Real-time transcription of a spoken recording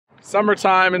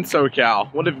Summertime in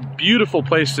SoCal. What a beautiful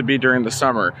place to be during the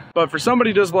summer. But for somebody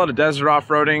who does a lot of desert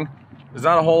off-roading, there's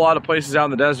not a whole lot of places out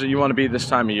in the desert you want to be this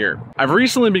time of year. I've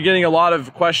recently been getting a lot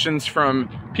of questions from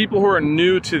people who are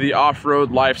new to the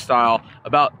off-road lifestyle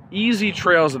about easy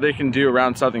trails that they can do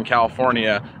around Southern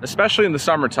California, especially in the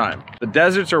summertime. The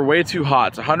deserts are way too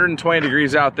hot. It's 120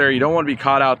 degrees out there. You don't want to be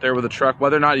caught out there with a truck,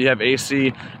 whether or not you have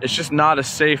AC. It's just not a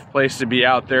safe place to be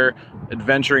out there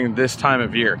adventuring this time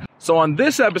of year. So on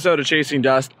this episode of Chasing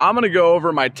Dust, I'm gonna go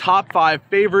over my top 5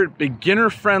 favorite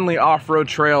beginner-friendly off-road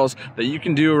trails that you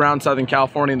can do around Southern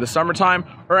California in the summertime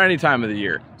or any time of the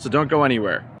year. So don't go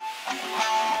anywhere.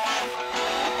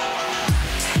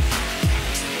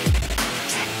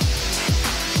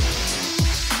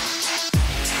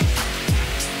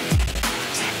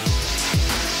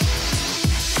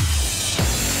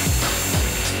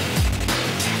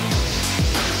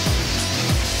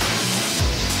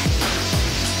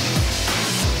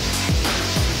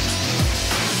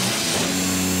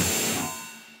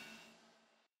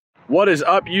 What is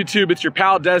up, YouTube? It's your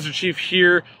pal Desert Chief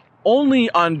here, only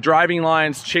on Driving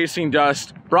Lines Chasing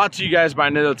Dust, brought to you guys by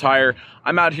Nitto Tire.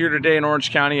 I'm out here today in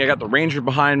Orange County. I got the Ranger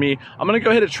behind me. I'm gonna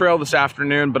go hit a trail this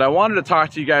afternoon, but I wanted to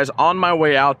talk to you guys on my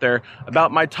way out there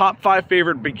about my top 5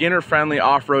 favorite beginner-friendly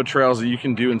off-road trails that you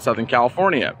can do in Southern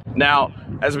California. Now,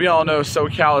 as we all know,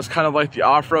 SoCal is kind of like the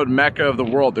off-road mecca of the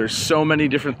world. There's so many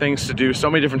different things to do,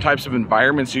 so many different types of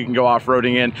environments you can go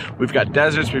off-roading in. We've got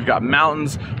deserts, we've got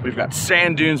mountains, we've got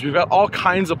sand dunes, we've got all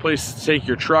kinds of places to take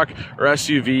your truck or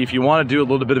SUV if you want to do a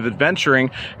little bit of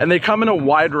adventuring, and they come in a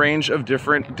wide range of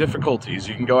different difficulties.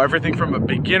 You can go everything from a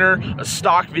beginner, a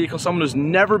stock vehicle, someone who's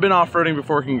never been off-roading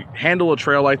before can handle a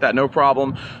trail like that no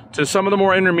problem, to some of the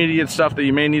more intermediate stuff that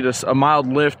you may need a mild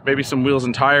lift, maybe some wheels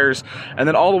and tires, and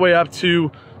then all the way up to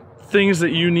things that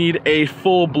you need a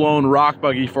full-blown rock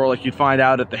buggy for, like you'd find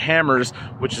out at the Hammers,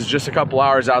 which is just a couple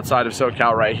hours outside of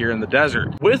SoCal right here in the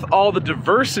desert. With all the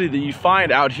diversity that you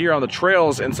find out here on the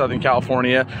trails in Southern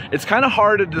California, it's kind of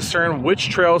hard to discern which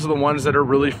trails are the ones that are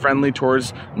really friendly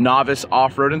towards novice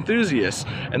off-road enthusiasts.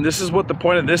 And this is what the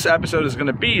point of this episode is going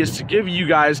to be, is to give you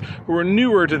guys who are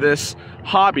newer to this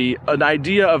hobby an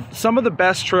idea of some of the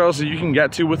best trails that you can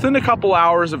get to within a couple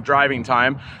hours of driving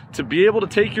time, to be able to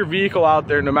take your vehicle out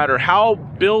there, no matter how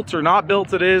built or not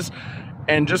built it is,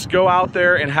 and just go out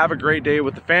there and have a great day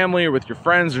with the family or with your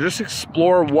friends, or just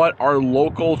explore what our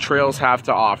local trails have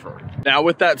to offer. Now,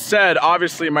 with that said,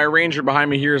 obviously my Ranger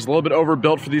behind me here is a little bit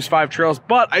overbuilt for these 5 trails,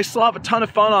 but I still have a ton of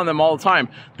fun on them all the time.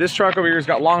 This truck over here has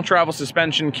got long travel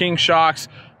suspension, king shocks,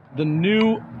 the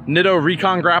new Nitto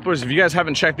Recon grapplers. If you guys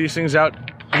haven't checked these things out,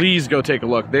 please go take a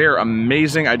look. They are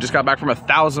amazing. I just got back from a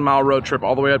 1,000-mile road trip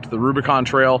all the way up to the Rubicon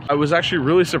Trail. I was actually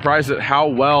really surprised at how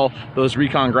well those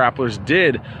Recon grapplers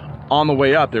did on the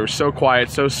way up. They were so quiet,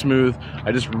 so smooth.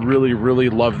 I just really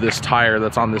love this tire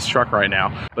that's on this truck right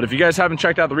now. But if you guys haven't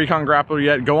checked out the Recon grappler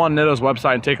yet, go on Nitto's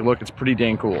website and take a look. It's pretty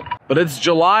dang cool. But it's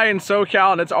July in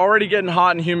SoCal, and it's already getting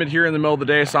hot and humid here in the middle of the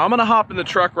day, so I'm gonna hop in the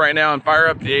truck right now and fire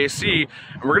up the AC,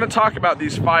 and we're gonna talk about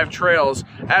these 5 trails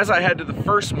as I head to the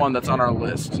first one that's on our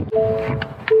list.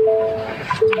 All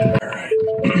right,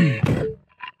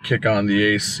 kick on the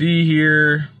AC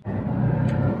here.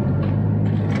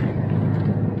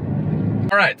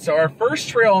 All right, so our first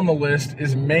trail on the list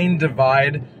is Main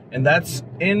Divide, and that's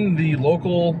in the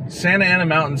local Santa Ana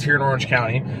Mountains here in Orange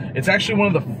County. It's actually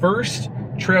one of the first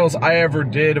trails I ever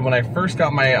did when I first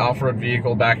got my off-road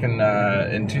vehicle back in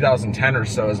 2010 or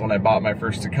so, is when I bought my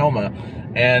first Tacoma.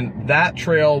 And that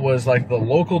trail was like the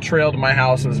local trail to my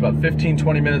house. It was about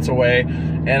 15-20 minutes away,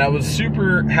 and I was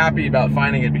super happy about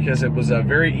finding it because it was a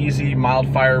very easy, mild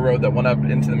fire road that went up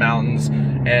into the mountains,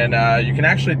 and you can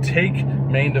actually take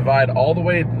Main Divide all the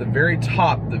way to the very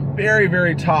top, the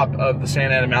very top of the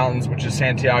Santa Ana Mountains, which is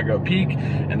Santiago Peak,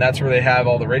 and that's where they have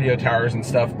all the radio towers and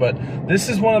stuff. But this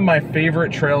is one of my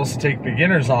favorite trails to take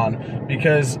beginners on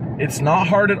because it's not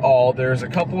hard at all. There's a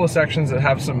couple of sections that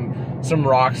have some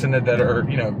rocks in it that are,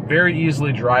 you know, very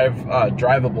easily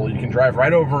drivable. You can drive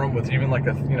right over them with even like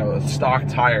a stock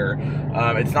tire.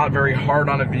 It's not very hard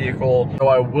on a vehicle, so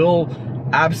I will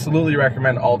absolutely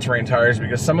recommend all-terrain tires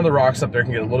because some of the rocks up there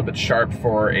can get a little bit sharp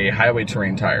for a highway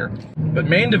terrain tire. But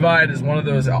Main Divide is one of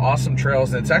those awesome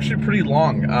trails, and it's actually pretty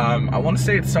long. I want to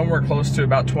say it's somewhere close to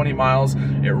about 20 miles.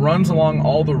 It runs along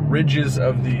all the ridges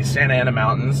of the Santa Ana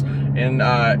Mountains and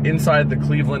inside the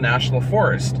Cleveland National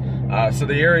Forest. So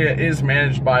the area is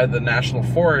managed by the National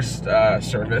Forest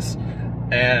Service,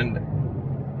 and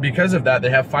because of that,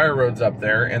 they have fire roads up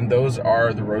there, and those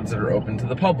are the roads that are open to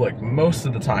the public most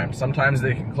of the time. Sometimes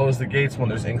they can close the gates when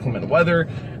there's inclement weather,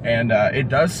 and it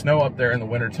does snow up there in the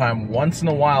wintertime. Once in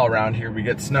a while around here we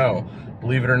get snow,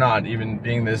 believe it or not, even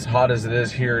being as hot as it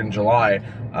is here in July,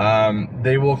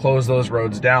 they will close those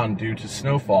roads down due to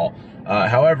snowfall.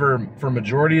 However, for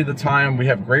majority of the time, we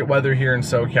have great weather here in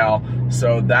SoCal,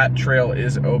 so that trail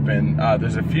is open.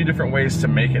 There's a few different ways to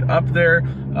make it up there.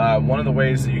 One of the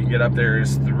ways that you can get up there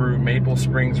is through Maple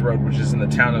Springs Road, which is in the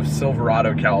town of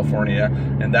Silverado, California,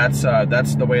 and that's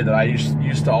the way that I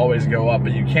used to always go up.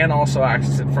 But you can also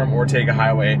access it from Ortega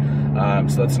Highway,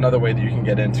 so that's another way that you can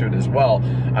get into it as well.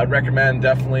 I'd recommend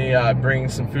definitely bringing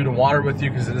some food and water with you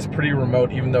because it is pretty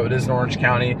remote, even though it is in Orange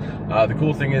County. The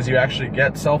cool thing is you actually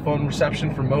get cell phone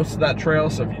reception for most of that trail,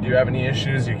 so if you do have any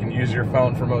issues, you can use your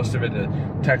phone for most of it to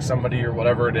text somebody or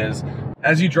whatever it is.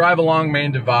 As you drive along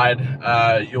Main Divide,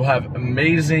 you'll have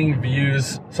amazing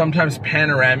views, sometimes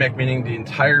panoramic, meaning the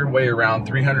entire way around,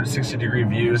 360-degree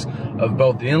views of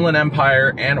both the Inland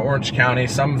Empire and Orange County,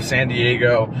 some of San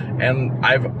Diego, and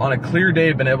I've, on a clear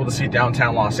day, been able to see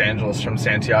downtown Los Angeles from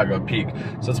Santiago Peak.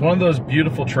 So it's one of those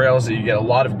beautiful trails that you get a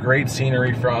lot of great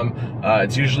scenery from.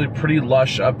 It's usually pretty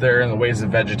lush up there in the ways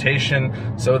of vegetation,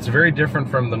 so it's very different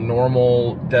from the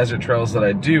normal desert trails that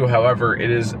I do. However, it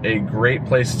is a great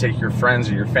place to take your friends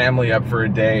or your family up for a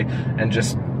day and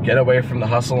just get away from the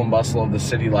hustle and bustle of the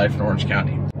city life in Orange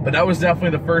County. But that was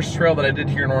definitely the first trail that I did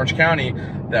here in Orange County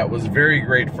that was very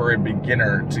great for a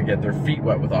beginner to get their feet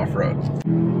wet with off-road.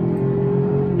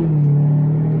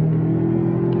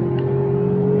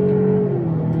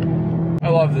 I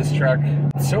love this truck.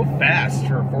 It's so fast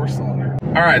for a 4-cylinder.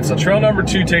 All right, so trail number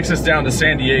 2 takes us down to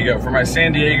San Diego. For my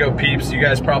San Diego peeps, you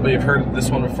guys probably have heard of this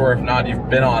one before. If not, you've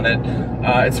been on it.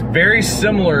 It's very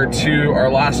similar to our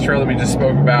last trail that we just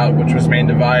spoke about, which was Main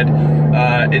Divide.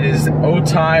 It is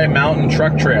Otay Mountain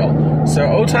Truck Trail. So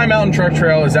Otay Mountain Truck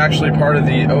Trail is actually part of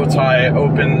the Otay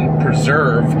Open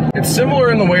Preserve. It's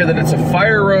similar in the way that it's a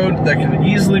fire road that can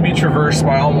easily be traversed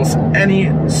by almost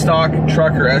any stock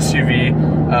truck or SUV,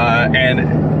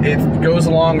 and it goes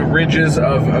along ridges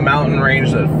of a mountain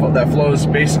range that flows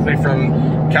basically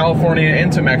from California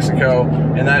into Mexico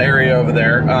in that area over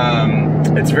there.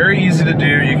 It's very easy to do.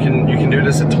 You can do it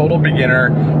as a total beginner.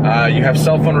 You have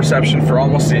cell phone reception for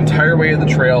almost the entire way of the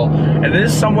trail, and it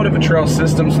is somewhat of a trail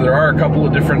system, so there are a couple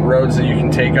of different roads that you can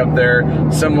take up there,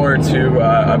 similar to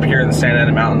up here in the Santa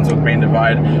Ana Mountains with Main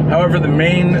Divide. However, the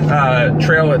main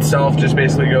trail itself just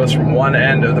basically goes from one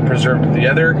end of the preserve to the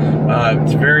other.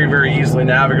 It's very, very easily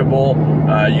navigable.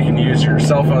 You can use your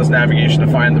cell phone's navigation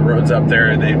to find the roads up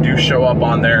there. They do show up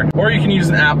on there. Or you can use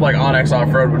an app like Onyx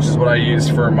Off-Road, which is what I use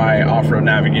for my off-road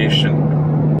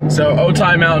navigation. So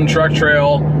Otay Mountain Truck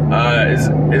Trail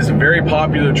is a very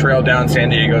popular trail down San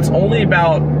Diego. It's only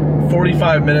about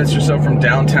 45 minutes or so from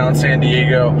downtown San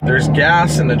Diego. There's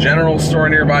gas in the general store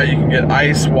nearby. You can get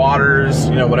ice, waters,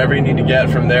 you know, whatever you need to get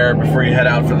from there before you head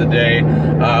out for the day.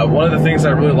 One of the things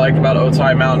I really like about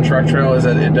Otay Mountain Truck Trail is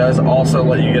that it does also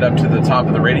let you get up to the top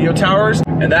of the radio towers,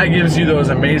 and that gives you those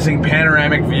amazing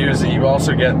panoramic views that you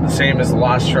also get the same as the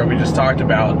last trail we just talked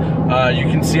about. You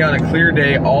can see on a clear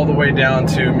day all the way down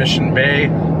to Mission Bay,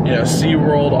 you know,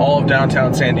 SeaWorld, all of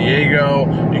downtown San Diego.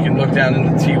 You can look down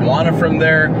into Tijuana from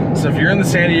there. So if you're in the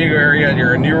San Diego area and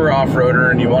you're a newer off-roader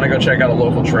and you want to go check out a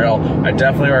local trail, I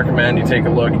definitely recommend you take a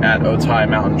look at Otay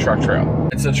Mountain Truck Trail.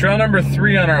 And so trail number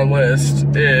 3 on our list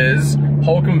is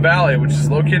Holcomb Valley, which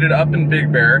is located up in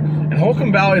Big Bear. And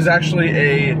Holcomb Valley is actually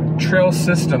a trail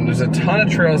system. There's a ton of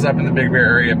trails up in the Big Bear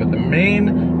area, but the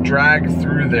main drag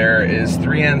through there is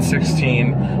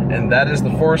 3N16, and that is the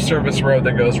Forest Service road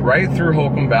that goes right through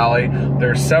Holcomb Valley.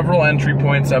 There are several entry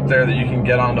points up there that you can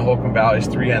get onto Holcomb Valley's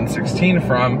 3N16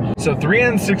 from. So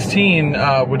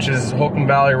 3N16, which is Holcomb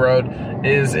Valley Road,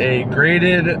 is a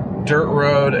graded dirt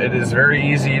road. It is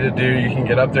very easy to do. You can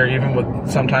get up there even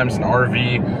with sometimes an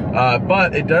RV,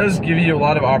 but it does give you a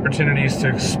lot of opportunities to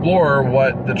explore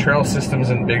what the trail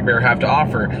systems in Big Bear have to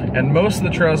offer. And most of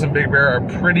the trails in Big Bear are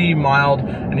pretty mild,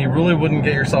 and you really wouldn't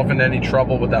get yourself into any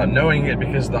trouble without knowing it,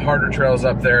 because the harder trails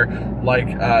up there,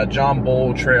 like John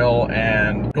Bull Trail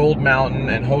and Gold Mountain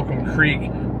and Holcomb Creek,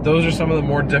 those are some of the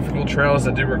more difficult trails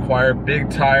that do require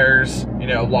big tires, you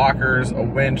know, lockers, a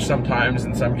winch sometimes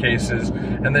in some cases,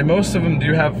 and most of them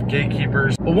do have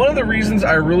gatekeepers. But one of the reasons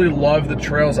I really love the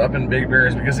trails up in Big Bear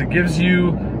is because it gives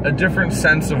you a different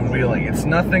sense of wheeling. It's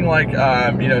nothing like,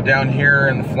 you know, down here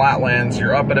in the flatlands,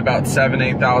 you're up at about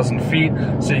 7,000–8,000 feet,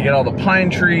 so you get all the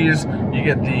pine trees, you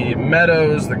get the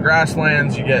meadows, the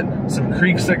grasslands, you get some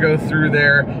creeks that go through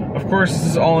there. Of course, this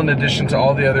is all in addition to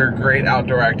all the other great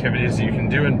outdoor activities you can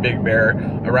do in Big Bear.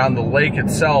 Around the lake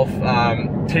itself,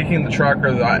 taking the truck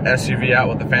or the SUV out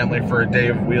with the family for a day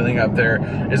of wheeling up there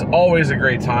is always a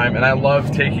great time, and I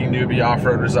love taking newbie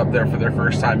off-roaders up there for their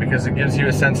first time because it gives you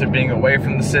a sense of being away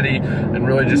from the city and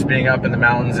really just being up in the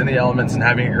mountains, in the elements, and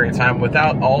having a great time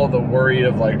without all of the worry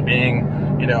of like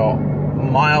being, you know,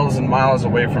 miles and miles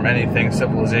away from anything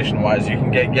civilization-wise. You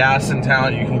can get gas in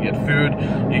town, you can get food,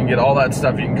 you can get all that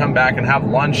stuff. You can come back and have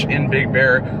lunch in Big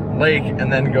Bear Lake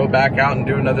and then go back out and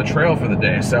do another trail for the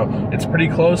day. So it's pretty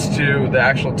close to the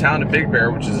actual town of Big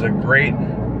Bear, which is a great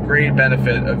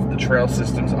benefit of the trail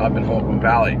systems up in Holcomb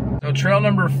Valley. So trail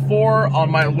number 4 on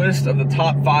my list of the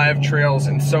top 5 trails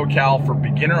in SoCal for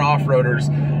beginner off-roaders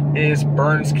is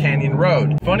Burns Canyon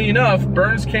Road. Funny enough,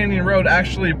 Burns Canyon Road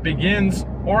actually begins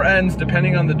or ends,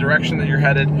 depending on the direction that you're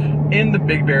headed, in the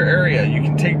Big Bear area. You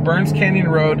can take Burns Canyon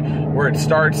Road where it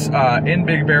starts in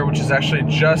Big Bear, which is actually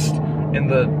just in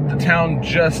the town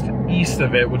just east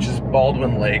of it, which is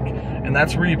Baldwin Lake, and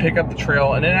that's where you pick up the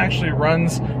trail, and it actually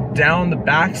runs down the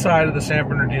backside of the San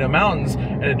Bernardino Mountains,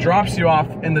 and it drops you off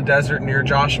in the desert near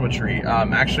Joshua Tree,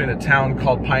 actually in a town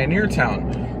called Pioneer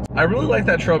Town. I really like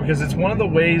that trail because it's one of the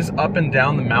ways up and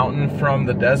down the mountain from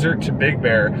the desert to Big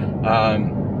Bear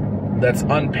that's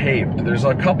unpaved. There's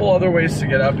a couple other ways to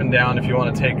get up and down if you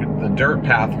want to take the dirt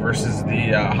path versus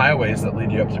the highways that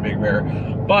lead you up to Big Bear,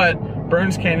 but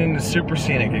Burns Canyon is super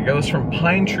scenic. It goes from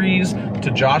pine trees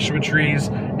to Joshua trees,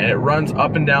 and it runs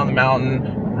up and down the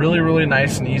mountain. Really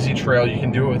nice and easy trail. You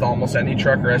can do it with almost any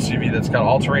truck or SUV that's got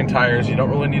all-terrain tires. You don't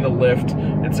really need a lift.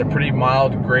 It's a pretty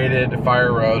mild graded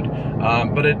fire road,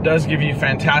 but it does give you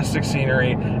fantastic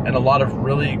scenery and a lot of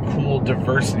really cool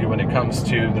diversity when it comes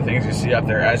to the things you see up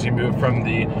there as you move from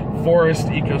the forest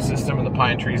ecosystem and the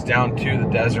pine trees down to the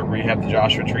desert where you have the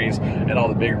Joshua trees and all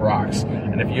the big rocks.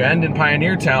 And if you end in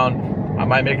Pioneer Town, I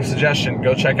might make a suggestion.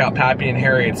 Go check out Pappy and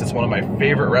Harriet's. It's one of my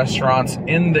favorite restaurants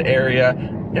in the area.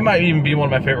 It might even be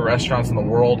one of my favorite restaurants in the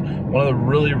world. One of the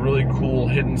really cool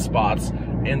hidden spots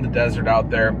in the desert out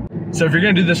there. So if you're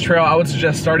gonna do this trail, I would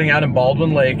suggest starting out in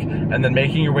Baldwin Lake and then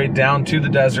making your way down to the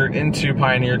desert into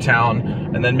Pioneer Town.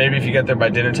 And then maybe if you get there by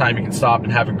dinner time, you can stop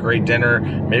and have a great dinner.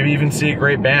 Maybe even see a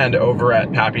great band over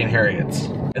at Pappy and Harriet's.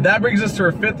 And that brings us to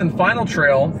our 5th and final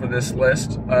trail for this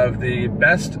list of the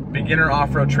best beginner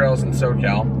off-road trails in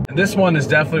SoCal. And this one is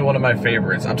definitely one of my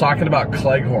favorites. I'm talking about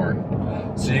Cleghorn.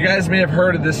 So you guys may have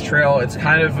heard of this trail. It's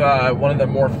kind of one of the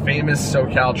more famous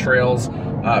SoCal trails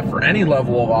for any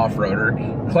level of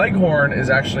off-roader. Cleghorn is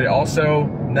actually also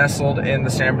nestled in the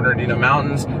San Bernardino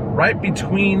Mountains, right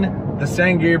between the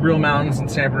San Gabriel Mountains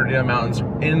and San Bernardino Mountains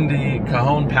in the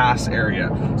Cajon Pass area.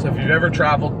 So if you've ever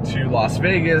traveled to Las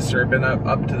Vegas or been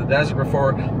up to the desert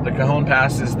before, the Cajon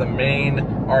Pass is the main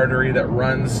artery that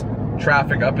runs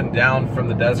traffic up and down from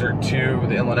the desert to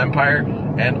the Inland Empire,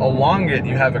 and along it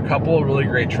you have a couple of really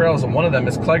great trails, and one of them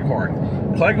is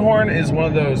Cleghorn. Cleghorn is one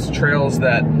of those trails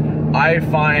that I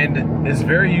find is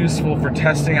very useful for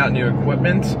testing out new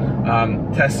equipment,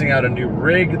 testing out a new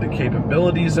rig, the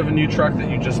capabilities of a new truck that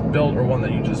you just built or one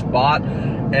that you just bought.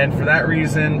 And for that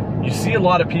reason, you see a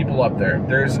lot of people up there.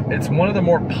 It's one of the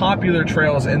more popular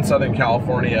trails in Southern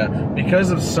California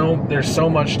because of there's so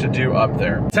much to do up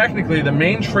there. Technically, the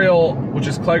main trail, which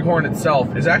is Cleghorn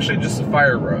itself, is actually just a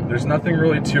fire road. There's nothing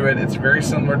really to it. It's very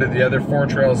similar to the other 4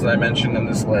 trails that I mentioned in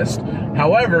this list.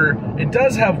 However, it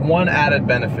does have one added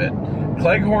benefit.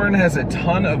 Cleghorn has a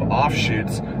ton of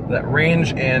offshoots that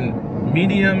range in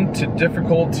medium to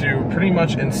difficult to pretty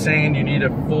much insane. You need a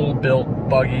full built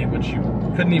buggy, which you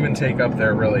couldn't even take up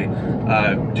there really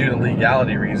due to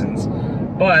legality reasons.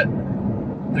 But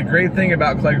the great thing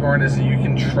about Cleghorn is that you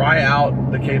can try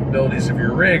out the capabilities of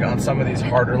your rig on some of these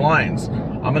harder lines.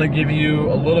 I'm going to give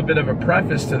you a little bit of a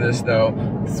preface to this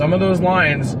though. Some of those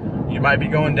lines, you might be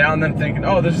going down them thinking,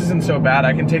 oh, this isn't so bad,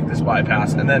 I can take this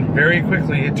bypass. And then very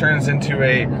quickly it turns into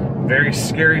a very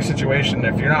scary situation.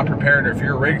 If you're not prepared, or if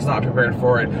your rig's not prepared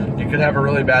for it, you could have a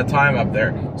really bad time up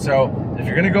there. So if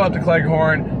you're gonna go up to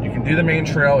Cleghorn, you can do the main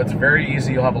trail. It's very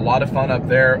easy. You'll have a lot of fun up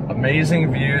there.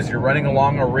 Amazing views. You're running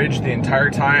along a ridge the entire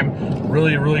time.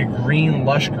 Really green,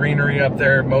 lush greenery up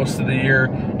there most of the year,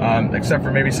 except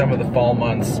for maybe some of the fall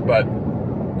months. But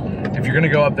if you're gonna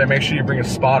go up there, make sure you bring a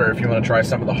spotter if you wanna try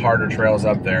some of the harder trails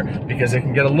up there, because it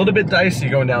can get a little bit dicey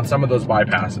going down some of those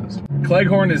bypasses.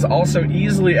 Cleghorn is also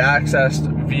easily accessed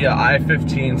via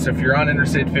I-15, so if you're on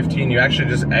Interstate 15, you actually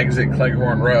just exit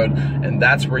Cleghorn Road, and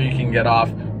that's where you can get off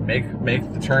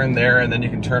make the turn there, and then you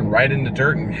can turn right into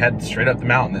dirt and head straight up the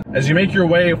mountain. As you make your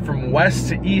way from west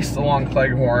to east along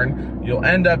Cleghorn, you'll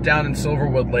end up down in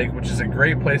Silverwood Lake, which is a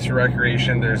great place for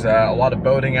recreation. There's a lot of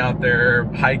boating out there,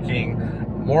 hiking,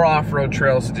 more off-road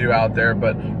trails to do out there,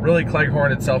 but really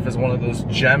Cleghorn itself is one of those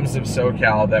gems of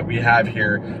SoCal that we have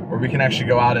here, where we can actually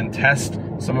go out and test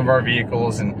some of our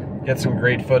vehicles and get some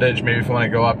great footage. Maybe if you want to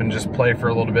go up and just play for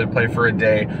a little bit, play for a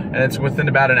day. And it's within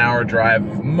about an hour drive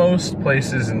of most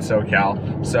places in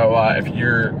SoCal. So if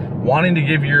you're wanting to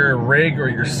give your rig or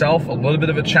yourself a little bit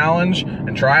of a challenge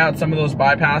and try out some of those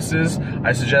bypasses,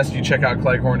 I suggest you check out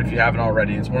Cleghorn if you haven't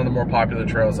already. It's one of the more popular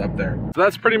trails up there. So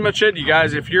that's pretty much it, you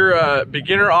guys. If you're a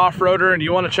beginner off-roader and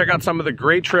you want to check out some of the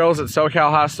great trails that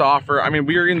SoCal has to offer, I mean,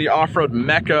 we are in the off-road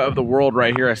mecca of the world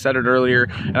right here. I said it earlier,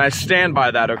 and I stand by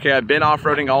that, okay? I've been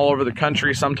off-roading all over the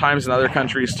country, sometimes in other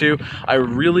countries too. I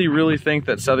really think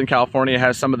that Southern California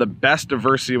has some of the best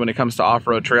diversity when it comes to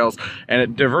off-road trails,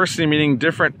 and diversity meaning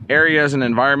different areas and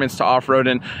environments to off-road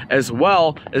in, as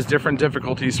well as different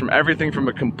difficulties, from everything from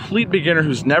a complete beginner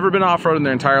who's never been off-road in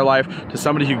their entire life to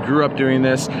somebody who grew up doing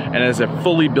this and has a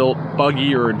fully built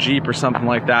buggy or a Jeep or something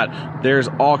like that. There's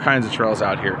all kinds of trails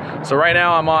out here. So right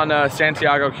now I'm on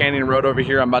Santiago Canyon Road over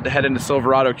here. I'm about to head into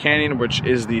Silverado Canyon, which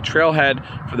is the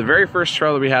trailhead for the very first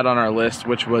trail that we had on our list,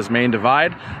 which was Main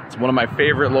Divide. It's one of my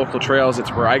favorite local trails.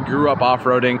 It's where I grew up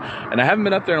off-roading, and I haven't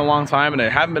been up there in a long time, and I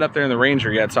haven't been up there in the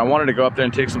Ranger yet, so I wanted to go up there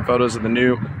and take some photos of the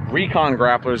new Recon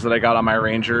grapplers that I got on my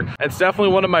Ranger. It's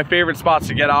definitely one of my favorite spots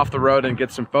to get off the road and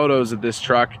get some photos of this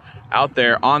truck out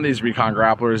there on these Recon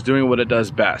grapplers doing what it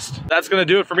does best. That's gonna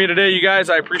do it for me today, you guys.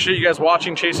 I appreciate you guys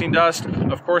watching Chasing Dust.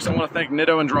 Of course, I want to thank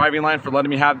Nitto and Driving Line for letting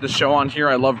me have this show on here.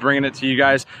 I love bringing it to you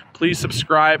guys. Please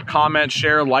subscribe, comment,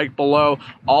 share, like below,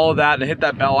 all of that, and hit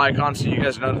that bell icon so you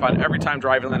guys are notified every time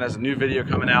Driving Line has a new video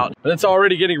coming out. But it's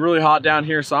already getting really hot down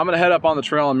here, so I'm gonna head up on the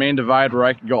trail on Main Divide, where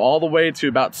I can go all the way to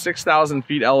about 6,000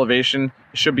 feet elevation.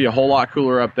 It should be a whole lot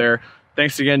cooler up there.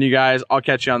 Thanks again, you guys. I'll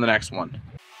catch you on the next one.